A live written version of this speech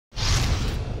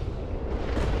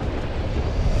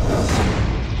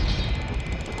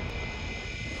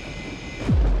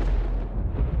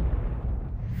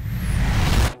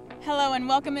Hello and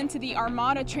welcome into the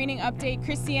Armada training update.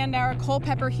 Krissty, Andaur,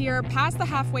 Culpepper here, past the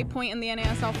halfway point in the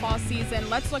NASL fall season.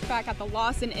 Let's look back at the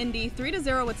loss in Indy,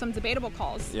 3-0 with some debatable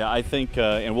calls. Yeah, I think,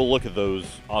 and we'll look at those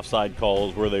offside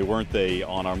calls, were they, weren't they,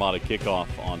 on Armada kickoff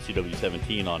on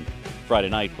CW17 on Friday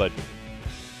night. But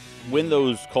when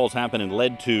those calls happened and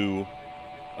led to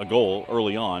a goal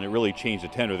early on, it really changed the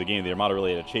tenor of the game. The Armada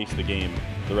really had to chase the game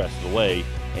the rest of the way,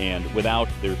 and without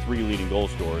their three leading goal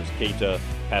scorers, Keita,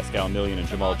 Pascal Million, and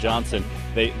Jamal Johnson,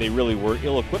 they really were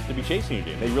ill-equipped to be chasing a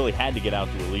game. They really had to get out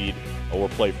to a lead or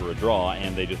play for a draw,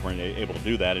 and they just weren't able to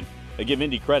do that. And I give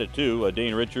Indy credit too.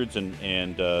 Dane Richards and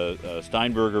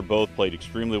Steinberger both played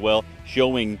extremely well,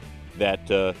 showing that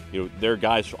their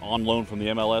guys on loan from the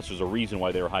MLS, there's a reason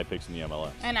why they were high picks in the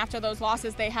MLS. And after those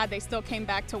losses they had, they still came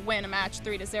back to win a match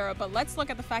 3-0. But let's look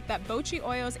at the fact that Bochy,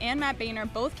 Hoyos, and Matt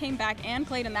Bahner both came back and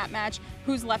played in that match.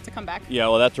 Who's left to come back? Yeah,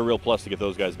 well, that's a real plus to get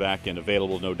those guys back and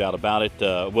available, no doubt about it.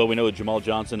 Well, we know that Jamal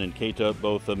Johnson and Keita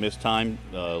both missed time.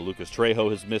 Lucas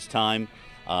Trejo has missed time.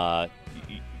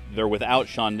 They're without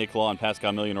Sean Nicola and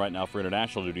Pascal Million right now for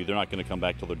international duty. They're not going to come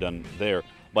back till they're done there.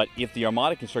 But if the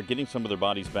Armada can start getting some of their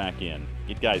bodies back in,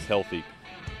 get guys healthy,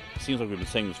 it seems like we've been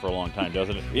saying this for a long time,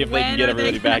 doesn't it? If they can get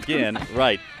everybody back in,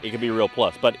 right, it could be a real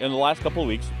plus. But in the last couple of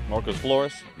weeks, Marcos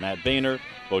Flores, Matt Bahner,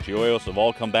 Bochy Hoyos have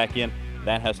all come back in.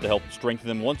 That has to help strengthen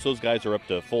them. Once those guys are up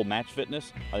to full match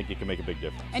fitness, I think it can make a big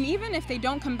difference. And even if they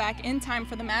don't come back in time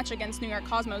for the match against New York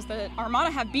Cosmos, the Armada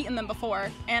have beaten them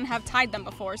before and have tied them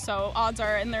before, so odds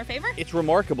are in their favor? It's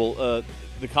remarkable.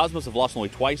 The Cosmos have lost only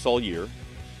twice all year.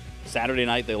 Saturday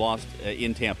night they lost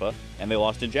in Tampa, and they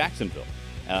lost in Jacksonville.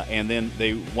 And then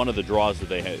one of the draws that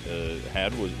they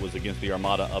had was against the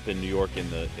Armada up in New York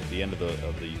at the end of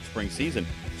the spring season.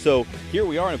 So here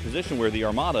we are in a position where the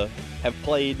Armada have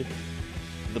played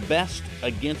the best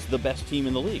against the best team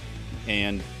in the league.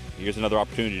 And here's another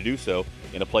opportunity to do so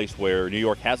in a place where New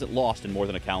York hasn't lost in more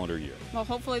than a calendar year. Well,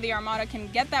 hopefully the Armada can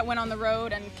get that win on the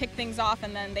road and kick things off,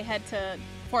 and then they head to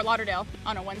Fort Lauderdale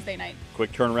on a Wednesday night.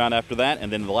 Quick turnaround after that,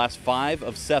 and then the last 5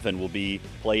 of 7 will be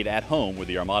played at home, where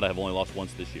the Armada have only lost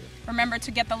once this year. Remember,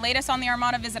 to get the latest on the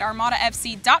Armada, visit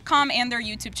armadafc.com and their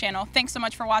YouTube channel. Thanks so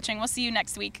much for watching. We'll see you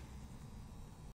next week.